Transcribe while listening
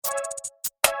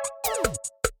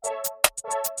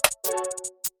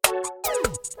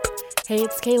Hey,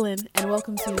 it's Kaylin, and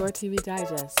welcome to your TV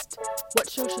Digest. What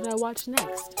show should I watch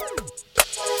next?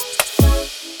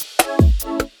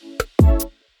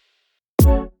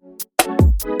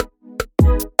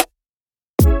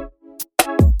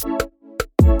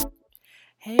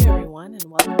 Hey everyone, and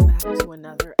welcome back to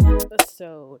another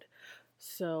episode.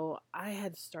 So, I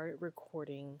had started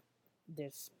recording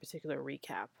this particular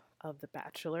recap of The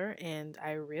Bachelor, and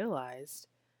I realized,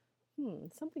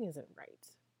 something isn't right.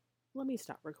 Let me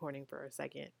stop recording for a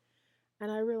second.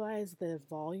 And I realized the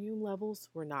volume levels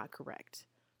were not correct.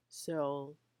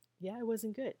 So, yeah, it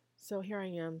wasn't good. So here I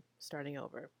am starting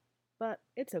over. But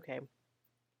it's okay.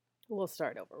 We'll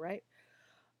start over, right?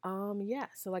 Yeah,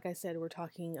 so like I said, we're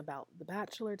talking about The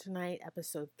Bachelor tonight.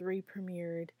 Episode 3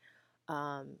 premiered.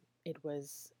 It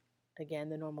was again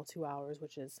the normal 2 hours,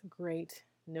 which is great.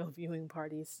 No viewing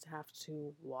parties to have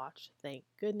to watch, thank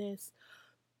goodness.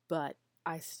 But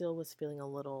I still was feeling a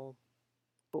little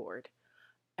bored.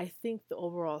 I think the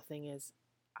overall thing is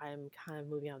I'm kind of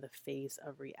moving out of the phase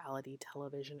of reality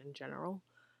television in general.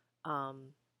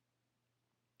 Um,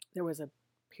 there was a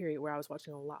period where I was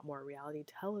watching a lot more reality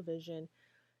television,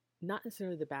 not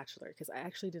necessarily The Bachelor, because I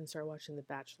actually didn't start watching The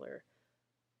Bachelor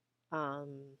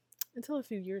um, until a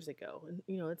few years ago. And,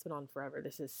 it's been on forever.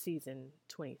 This is season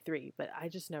 23, but I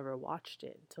just never watched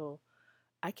it until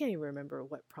I can't even remember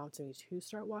what prompted me to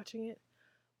start watching it.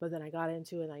 But then I got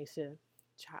into it and I used to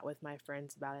chat with my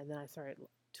friends about it. And then I started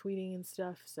tweeting and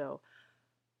stuff. So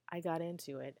I got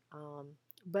into it.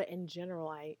 But in general,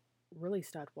 I really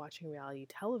stopped watching reality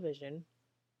television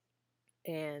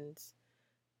and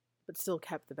but still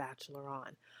kept The Bachelor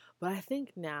on. But I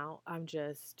think I'm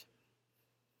just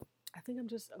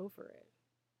over it.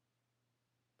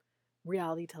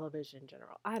 Reality television in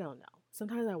general. I don't know.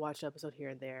 Sometimes I watch an episode here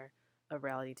and there of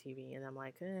reality TV and I'm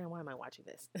like, why am I watching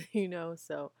this?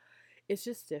 So it's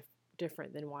just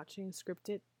different than watching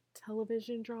scripted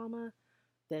television drama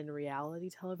than reality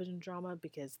television drama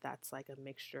because that's like a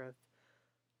mixture of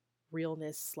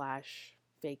realness slash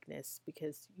fakeness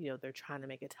because they're trying to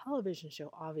make a television show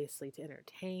obviously to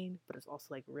entertain, but it's also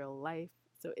like real life.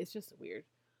 So it's just weird,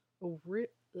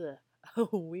 a, a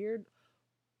weird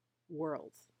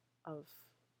world of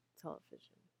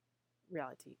television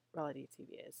reality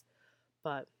TV is.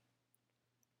 But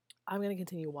I'm gonna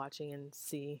continue watching and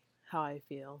see how I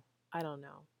feel. I don't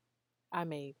know. I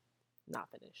may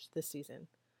not finish this season.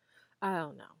 I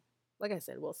don't know. Like I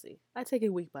said, we'll see. I take it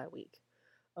week by week.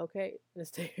 Okay,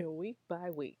 let's take it week by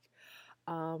week.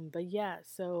 But yeah,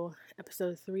 so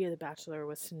episode 3 of The Bachelor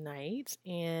was tonight,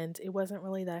 and it wasn't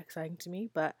really that exciting to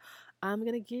me, but I'm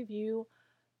gonna give you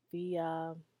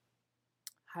the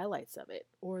highlights of it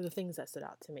or the things that stood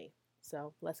out to me.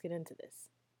 So let's get into this.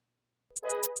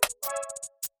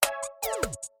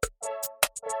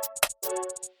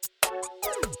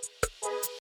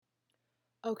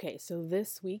 Okay, so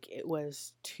this week it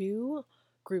was 2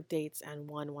 group dates and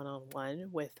 1 one-on-one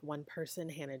with one person,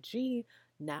 Hannah G,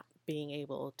 not being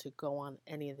able to go on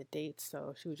any of the dates,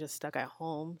 so she was just stuck at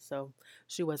home, so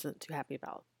she wasn't too happy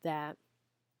about that.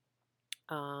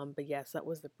 But yes, that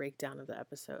was the breakdown of the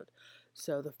episode.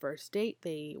 So the first date,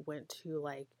 they went to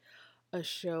like a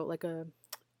show, like I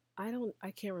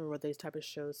can't remember what those type of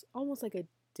shows, almost like a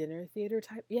dinner theater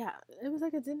type. Yeah, it was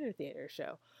like a dinner theater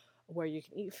show where you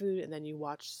can eat food and then you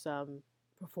watch some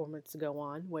performance go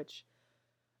on, which,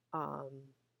 um,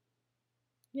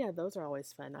 yeah, those are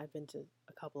always fun. I've been to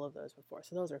a couple of those before,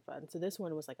 so those are fun. So this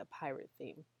one was like a pirate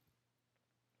theme.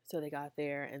 So they got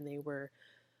there and they were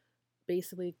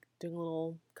basically doing a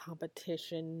little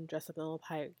competition, dress up in a little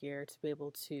pirate gear to be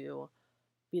able to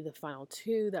be the final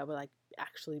 2 that would like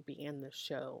actually be in the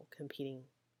show competing.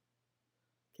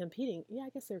 Yeah, I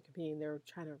guess they were competing. They were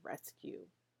trying to rescue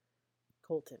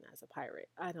Colton as a pirate.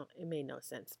 It made no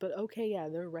sense, but okay, yeah,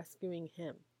 they're rescuing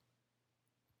him.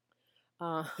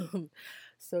 Um,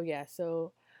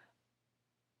 so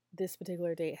this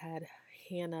particular date had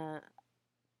Hannah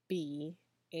B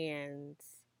and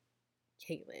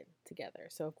Caitlin together.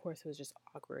 So of course it was just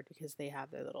awkward because they have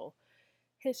their little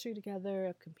history together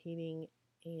of competing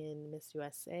in Miss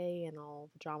USA and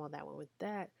all the drama that went with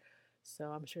that. So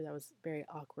I'm sure that was very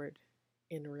awkward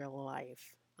in real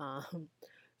life.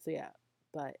 So yeah,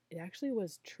 but it actually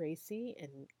was Tracy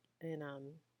and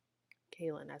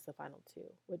Kaylin as the final 2,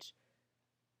 which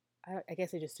I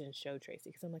guess they just didn't show Tracy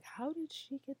because I'm like, how did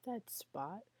she get that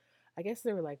spot? I guess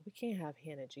they were like, we can't have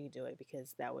Hannah G do it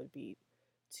because that would be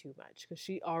too much because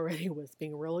she already was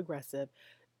being real aggressive,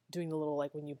 doing the little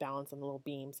like when you balance on the little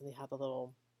beams and they have the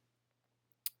little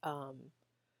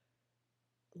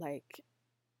like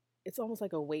it's almost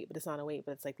like a weight, but it's not a weight,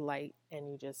 but it's like light, and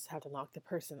you just have to knock the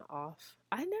person off.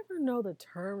 I never know the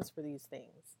terms for these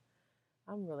things.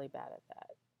 I'm really bad at that.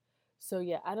 So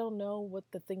yeah, I don't know what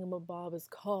the thingamabob is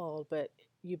called, but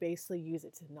you basically use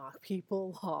it to knock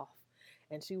people off.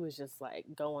 And she was just like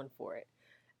going for it.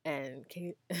 And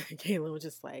Caitlin was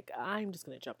just like, I'm just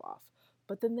gonna jump off.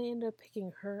 But then they ended up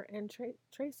picking her and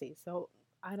Tracy. So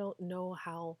I don't know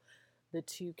how the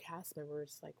two cast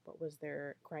members, like, what was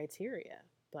their criteria,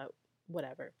 but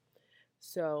whatever.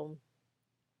 So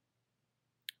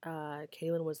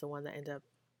Kaylin was the one that ended up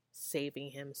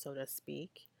saving him, so to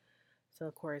speak. So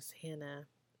of course Hannah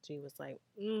G was like,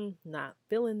 not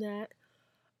feeling that.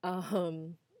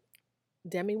 Um,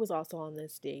 Demi was also on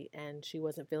this date and she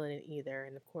wasn't feeling it either.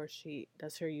 And of course she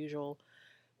does her usual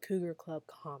Cougar Club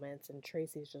comments, and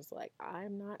Tracy's just like,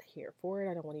 I'm not here for it.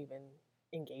 I don't want to even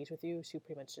engage with you. She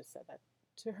pretty much just said that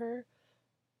to her.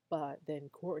 But then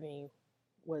Courtney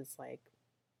was like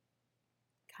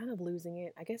kind of losing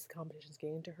it. I guess the competition's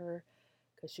getting to her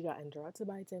because she got interrupted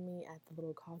by Demi at the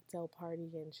little cocktail party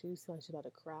and she was feeling she's about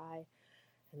to cry.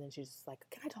 And then she's just like,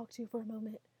 can I talk to you for a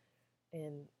moment?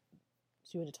 And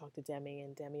she went to talk to Demi,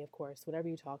 and Demi, of course, whatever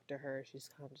you talk to her, she's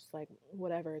kind of just like,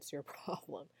 whatever, it's your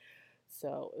problem.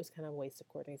 So it was kind of a waste of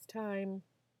Courtney's time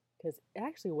because it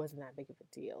actually wasn't that big of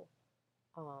a deal.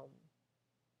 Um,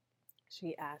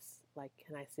 she asked, like,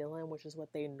 can I seal him, which is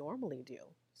what they normally do.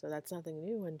 So that's nothing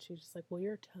new. And she's just like, well,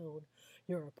 your tone,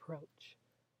 your approach.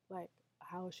 Like,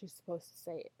 how is she supposed to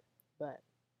say it? But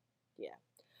yeah,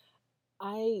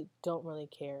 I don't really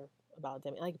care about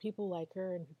Demi. Like, people like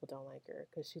her and people don't like her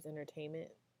because she's entertainment.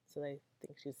 So they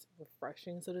think she's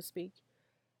refreshing, so to speak.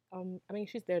 I mean,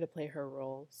 she's there to play her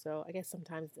role. So I guess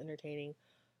sometimes it's entertaining.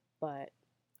 But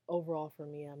overall, for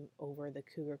me, I'm over the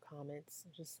Cougar comments.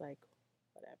 Just like,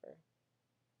 whatever.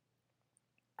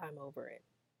 I'm over it,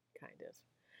 kind of.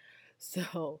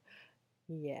 So,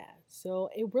 yeah. So,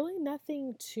 it really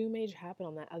nothing too major happened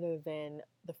on that other than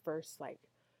the first, like,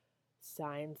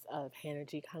 signs of Hannah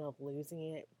G kind of losing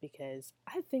it because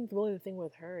I think really the thing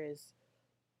with her is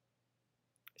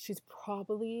she's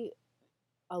probably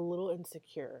a little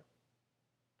insecure.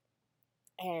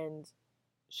 And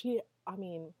I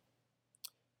mean,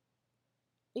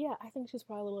 yeah, I think she's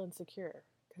probably a little insecure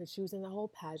because she was in the whole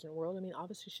pageant world. I mean,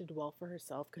 obviously she did well for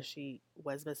herself because she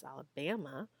was Miss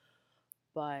Alabama,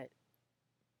 but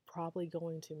probably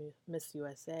going to Miss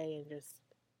USA and just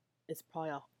it's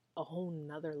probably a whole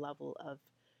nother level of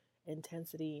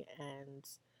intensity, and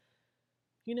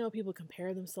people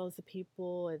compare themselves to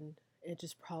people, and it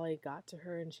just probably got to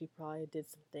her, and she probably did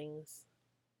some things,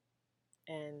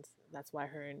 and that's why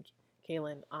her and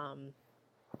Kaylin aren't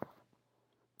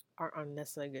on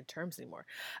necessarily good terms anymore.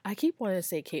 I keep wanting to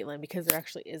say Caitlyn because there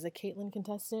actually is a Caitlyn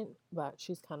contestant, but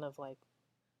she's kind of like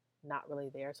not really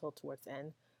there till towards the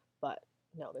end. But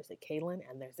no, there's a Caitlyn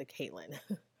and there's a Caitlyn.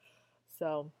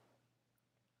 So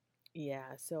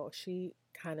yeah, so she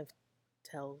kind of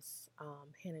tells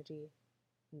Hannah G,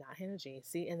 not Hannah G.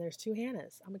 See, and there's two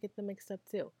Hannahs. I'm gonna get them mixed up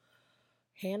too.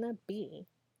 Hannah B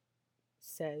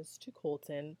says to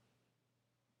Colton,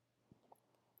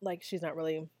 like she's not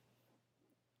really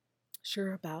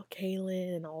sure about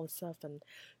Kaylin and all this stuff, and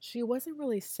she wasn't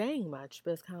really saying much,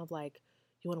 but it's kind of like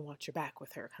you want to watch your back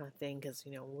with her kind of thing because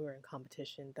we were in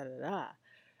competition, da da da.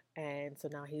 And so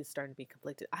now he's starting to be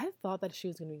conflicted. I thought that she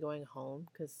was going to be going home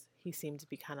because he seemed to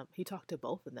be he talked to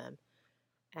both of them,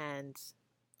 and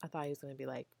I thought he was going to be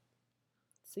like,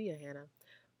 see ya, Hannah.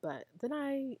 But then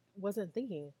I wasn't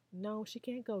thinking, no, she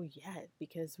can't go yet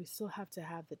because we still have to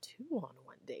have the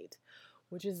 2-on-1 date,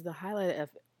 which is the highlight of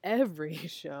every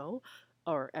show,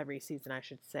 or every season, I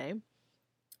should say,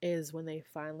 is when they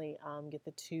finally get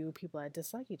the two people that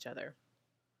dislike each other.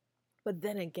 But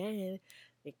then again,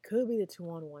 it could be the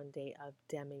 2-on-1 date of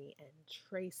Demi and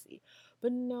Tracy.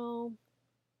 But no,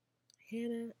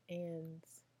 Hannah and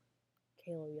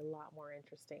Kayla would be a lot more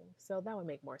interesting. So that would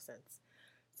make more sense.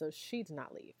 So she did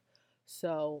not leave.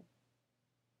 So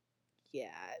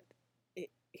yeah, it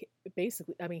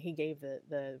basically, I mean, he gave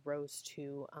the rose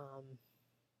to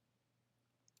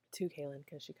Kaylin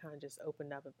because she kind of just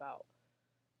opened up about,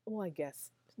 well, I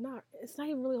guess it's not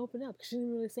even really open up because she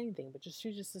didn't really say anything, but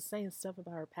she's just saying stuff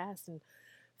about her past and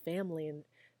family and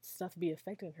stuff be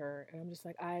affecting her, and I'm just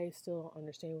like, I still don't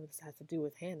understand what this has to do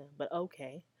with Hannah, but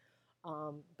okay.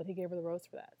 But he gave her the rose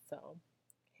for that, so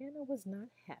Hannah was not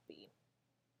happy.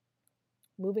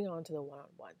 Moving on to the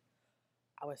one-on-one.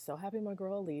 I was so happy my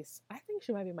girl Elise. I think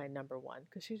she might be my number one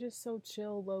because she's just so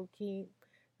chill, low key,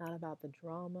 not about the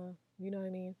drama. You know what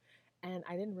I mean? And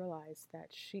I didn't realize that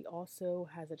she also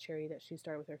has a charity that she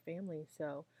started with her family,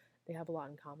 so they have a lot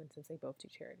in common since they both do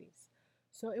charities.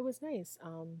 So it was nice.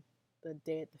 The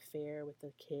day at the fair with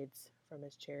the kids from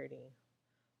his charity,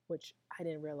 which I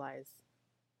didn't realize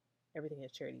everything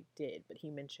his charity did, but he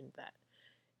mentioned that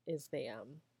is they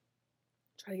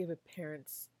try to give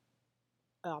parents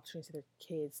an opportunity to their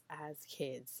kids as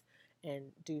kids and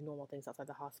do normal things outside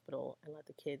the hospital and let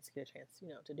the kids get a chance,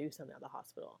 to do something at the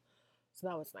hospital. So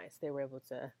that was nice. They were able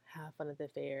to have fun at the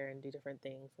fair and do different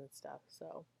things and stuff.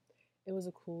 So it was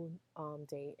a cool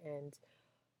date, and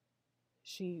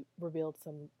she revealed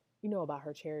some, about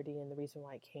her charity and the reason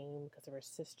why it came because of her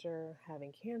sister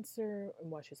having cancer and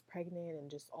why she was pregnant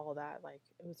and just all that. Like,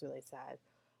 it was really sad.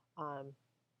 Um,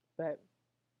 but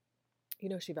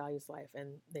she values life,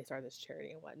 and they started this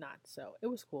charity and whatnot. So it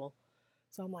was cool.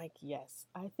 So I'm like, yes,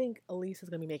 I think Elise is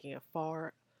gonna be making it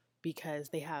far because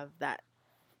they have that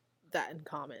in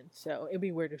common. So it'd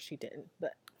be weird if she didn't,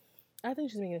 but I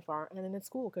think she's making it far, and then it's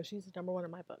cool because she's number one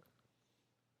in my book.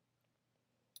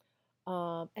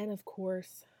 And of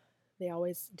course, they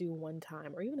always do one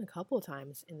time or even a couple of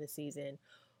times in the season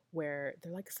where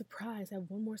they're like, surprise, I have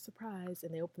one more surprise,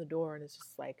 and they open the door and it's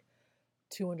just like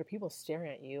 200 people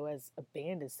staring at you as a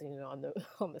band is singing on the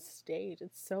on the stage.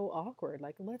 It's so awkward.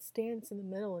 Like, let's dance in the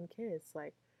middle and kiss.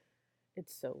 Like,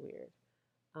 it's so weird.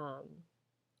 Um,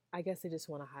 I guess they just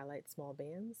want to highlight small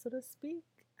bands, so to speak.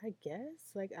 I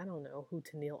guess. Like, I don't know who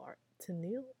Tennille Arts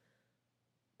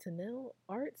Tennille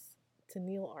Arts.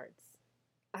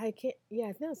 I can't. Yeah,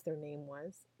 I think that's their name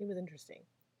was. It was interesting.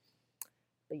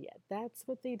 But yeah, that's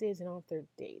what they did off their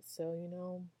date.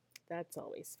 So that's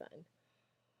always fun.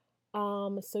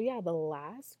 So yeah, the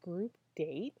last group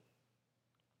date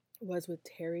was with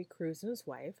Terry Crews and his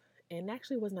wife, and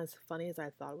actually wasn't as funny as I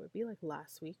thought it would be. Like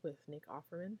last week with Nick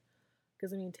Offerman,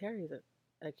 because I mean Terry's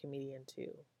a comedian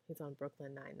too. He's on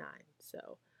Brooklyn Nine-Nine.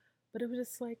 So, but it was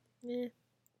just like, they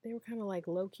were kind of like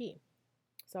low key.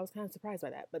 So I was kind of surprised by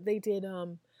that. But they did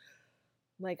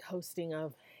like hosting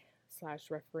of slash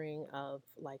refereeing of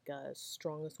like a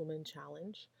strongest woman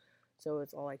challenge. So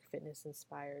it's all like fitness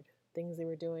inspired things they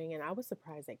were doing. And I was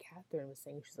surprised that Catherine was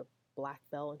saying she's a black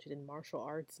belt and she did martial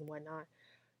arts and whatnot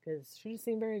because she just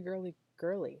seemed very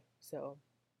girly. So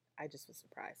I just was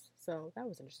surprised. So that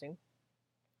was interesting.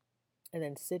 And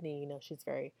then Sydney, she's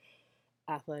very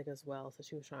athletic as well. So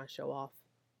she was trying to show off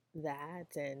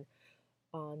that. And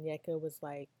Yeka was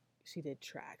like, she did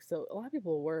track. So a lot of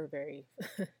people were very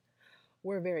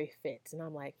were very fit. And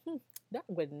I'm like, that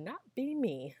would not be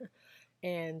me.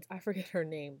 And I forget her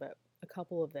name, but a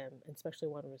couple of them, especially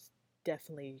one was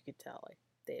definitely, you could tell, like,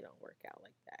 they don't work out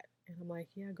like that. And I'm like,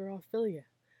 yeah, girl, I feel you.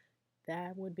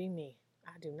 That would be me.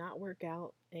 I do not work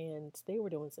out. And they were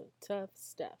doing some tough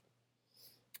stuff.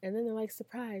 And then they're like,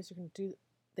 surprise, you're going to do,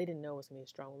 they didn't know it was going to be a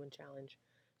strong woman challenge.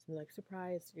 So they're like,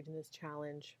 surprise, you're doing this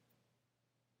challenge.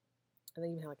 And they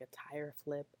even had like a tire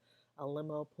flip, a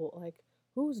limo pull. Like,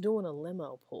 who's doing a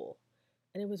limo pull?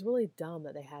 And it was really dumb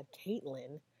that they had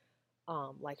Caitlyn,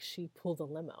 like she pulled a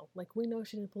limo. Like, we know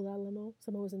she didn't pull that limo.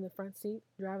 Someone was in the front seat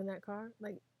driving that car.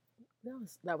 Like,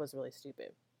 that was really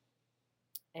stupid.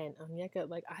 And Onyeka,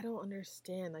 like, I don't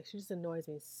understand. Like, she just annoys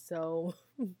me so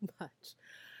much.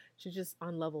 She's just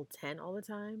on level 10 all the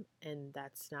time, and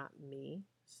that's not me.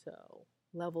 So,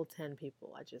 level 10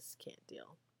 people, I just can't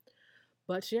deal.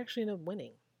 But she actually ended up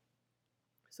winning.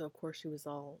 So, of course, she was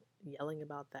all yelling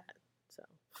about that. So,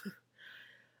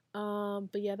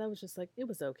 but yeah, that was just like, it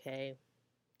was okay.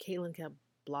 Caitlyn kept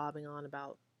blobbing on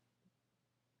about,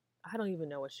 I don't even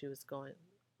know what she was going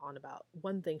on about.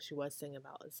 One thing she was saying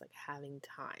about is like having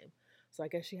time. So I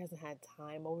guess she hasn't had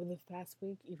time over the past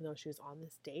week, even though she was on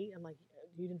this date. I'm like,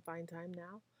 you didn't find time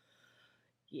now?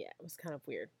 Yeah, it was kind of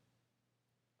weird.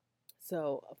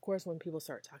 So, of course, when people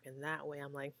start talking that way,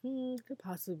 I'm like, could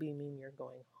possibly mean you're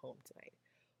going home tonight.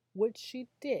 Which she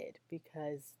did,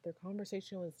 because their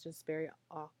conversation was just very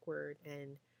awkward.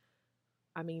 And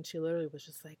I mean, she literally was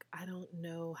just like, I don't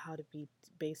know how to be,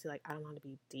 basically, like, I don't know how to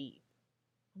be deep.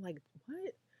 I'm like,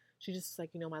 what? She just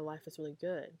like, my life is really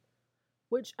good.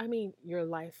 Which, I mean, your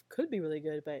life could be really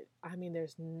good, but I mean,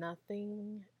 there's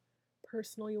nothing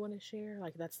personal you want to share.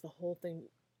 Like, that's the whole thing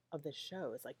of the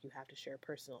show. Is like, you have to share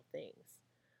personal things.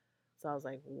 So I was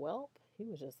like, well, he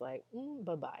was just like,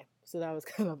 bye bye. So that was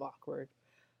kind of awkward.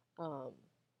 Um,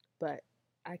 but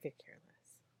I could care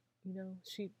less.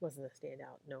 She wasn't a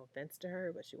standout. No offense to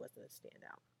her, but she wasn't a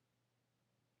standout.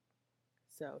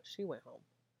 So she went home.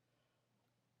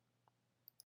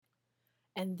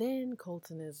 And then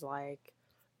Colton is like,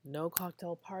 no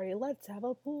cocktail party, let's have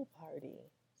a pool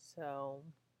party. So,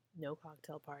 no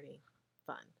cocktail party.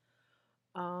 Fun.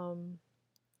 Um,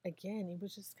 Again, it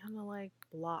was just kind of like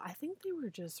blah. I think they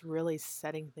were just really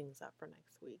setting things up for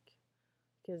next week.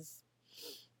 Because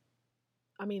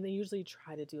I mean, they usually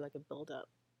try to do like a build up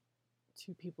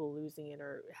to people losing it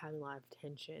or having a lot of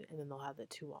tension, and then they'll have the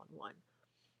 2-on-1.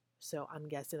 So I'm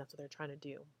guessing that's what they're trying to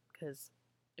do because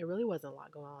it really wasn't a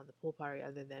lot going on at the pool party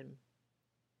other than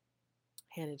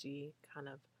Hannah G kind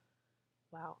of,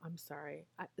 wow, I'm sorry,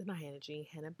 not Hannah G,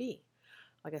 Hannah B.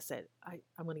 Like I said,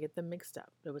 I'm going to get them mixed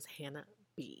up. It was Hannah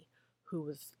B who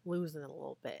was losing it a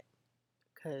little bit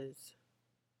because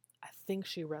I think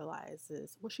she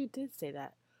realizes, well, she did say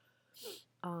that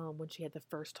when she had the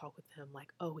first talk with him,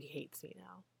 like, oh, he hates me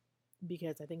now.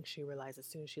 Because I think she realized as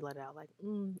soon as she let it out, like,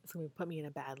 it's going to put me in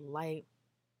a bad light.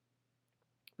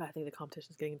 But I think the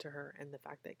competition's getting to her, and the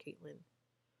fact that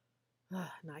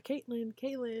not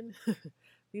Caitlyn,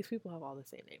 these people have all the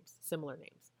same names, similar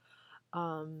names.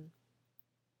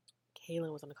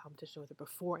 Kaylin was on a competition with her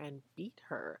before and beat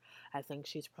her. I think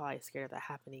she's probably scared of that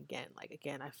happening again. Like,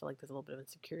 again, I feel like there's a little bit of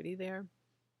insecurity there.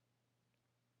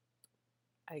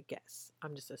 I guess.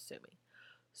 I'm just assuming.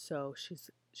 So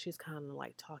she's kind of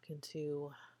like talking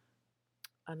to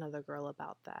another girl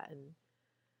about that, and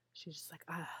she's just like,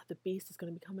 the beast is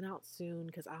going to be coming out soon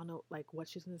because I don't know like what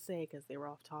she's going to say because they were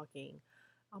off talking.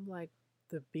 I'm like,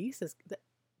 the beast is,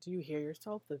 do you hear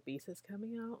yourself? The beast is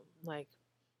coming out? Like,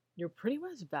 you're pretty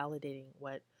much validating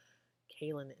what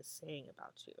Kaylin is saying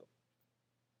about you.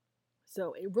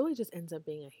 So it really just ends up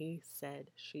being a he said,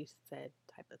 she said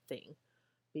type of thing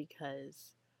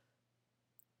because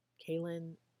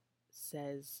Kaylin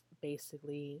says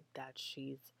basically that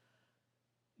she's,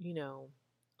 you know,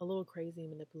 a little crazy,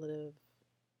 manipulative,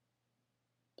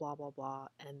 blah, blah, blah.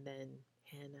 And then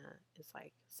Hannah is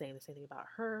like saying the same thing about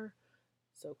her.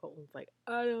 So Colton's like,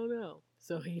 I don't know.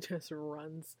 So he just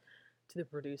runs to the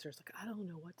producers, like, I don't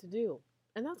know what to do.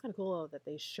 And that's kind of cool that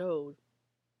they showed.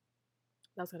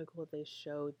 That was kind of cool that they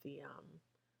showed the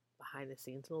behind the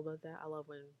scenes a little bit of that. I love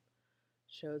when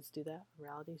shows do that,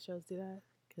 reality shows do that,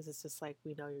 because it's just like,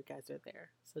 we know you guys are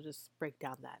there. So just break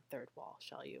down that third wall,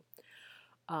 shall you?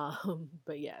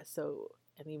 But yeah, so,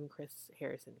 and even Chris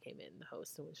Harrison came in, the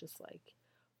host, and was just like,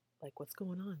 what's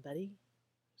going on, buddy?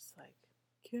 Just like,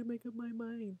 can't make up my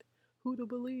mind. Who to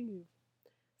believe?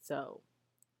 So,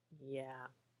 yeah,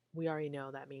 we already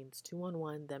know that means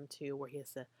 2-on-1, them two, where he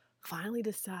has to finally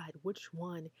decide which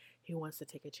one he wants to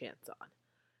take a chance on.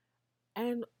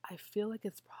 And I feel like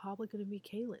it's probably going to be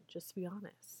Kaylin, just to be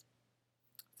honest.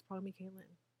 It's probably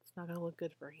Kaylin. It's not going to look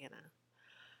good for Hannah.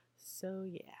 So,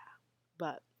 yeah.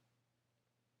 But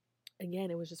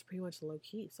again, it was just pretty much low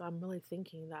key. So I'm really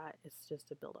thinking that it's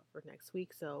just a build up for next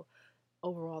week. So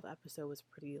overall, the episode was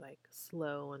pretty like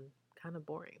slow and kind of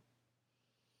boring.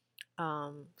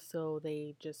 So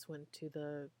they just went to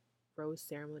the rose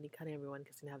ceremony, cutting everyone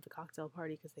because they didn't have the cocktail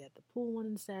party because they had the pool one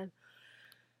instead.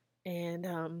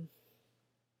 And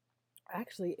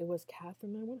actually, it was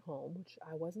Catherine that went home, which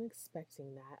I wasn't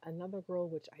expecting that. Another girl,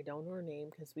 which I don't know her name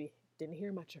because we didn't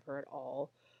hear much of her at all,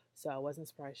 so I wasn't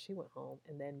surprised she went home.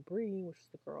 And then Bree, which was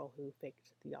the girl who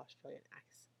faked the Australian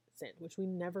accent, which we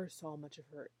never saw much of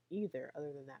her either,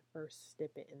 other than that first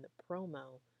snippet in the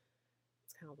promo.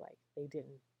 It's kind of like they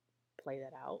didn't play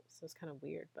that out, so it's kind of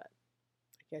weird, but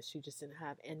I guess she just didn't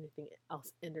have anything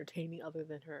else entertaining other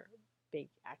than her big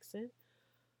accent,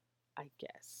 I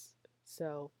guess.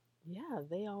 So yeah,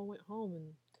 they all went home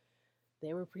and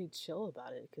they were pretty chill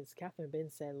about it because Catherine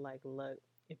Ben said, like, look,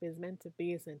 if it's meant to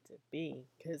be, it's meant to be.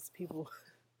 Because people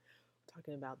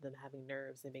talking about them having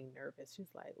nerves and being nervous. She's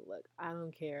like, look, I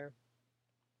don't care.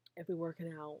 If we're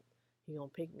working out, he gonna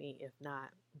pick me. If not,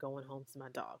 going home to my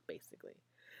dog, basically.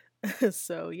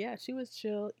 So yeah, she was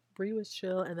chill. Bree was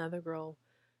chill. Another girl,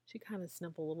 she kind of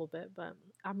sniffled a little bit, but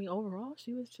I mean, overall,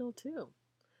 she was chill too.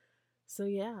 So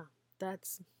yeah,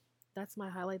 that's my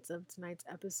highlights of tonight's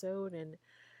episode. And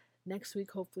next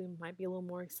week, hopefully, might be a little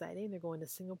more exciting. They're going to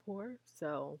Singapore,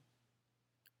 so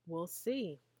we'll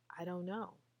see. I don't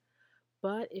know.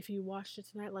 But if you watched it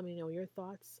tonight, let me know your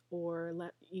thoughts, or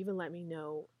let me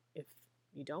know if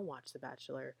you don't watch The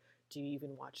Bachelor. Do you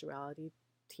even watch reality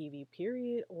TV,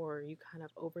 period, or are you kind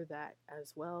of over that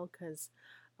as well? Because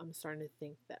I'm starting to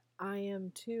think that I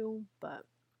am too. But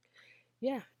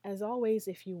yeah, as always,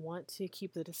 if you want to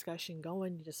keep the discussion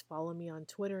going, you just follow me on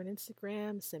Twitter and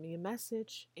Instagram, send me a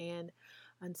message, and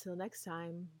until next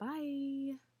time,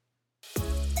 bye.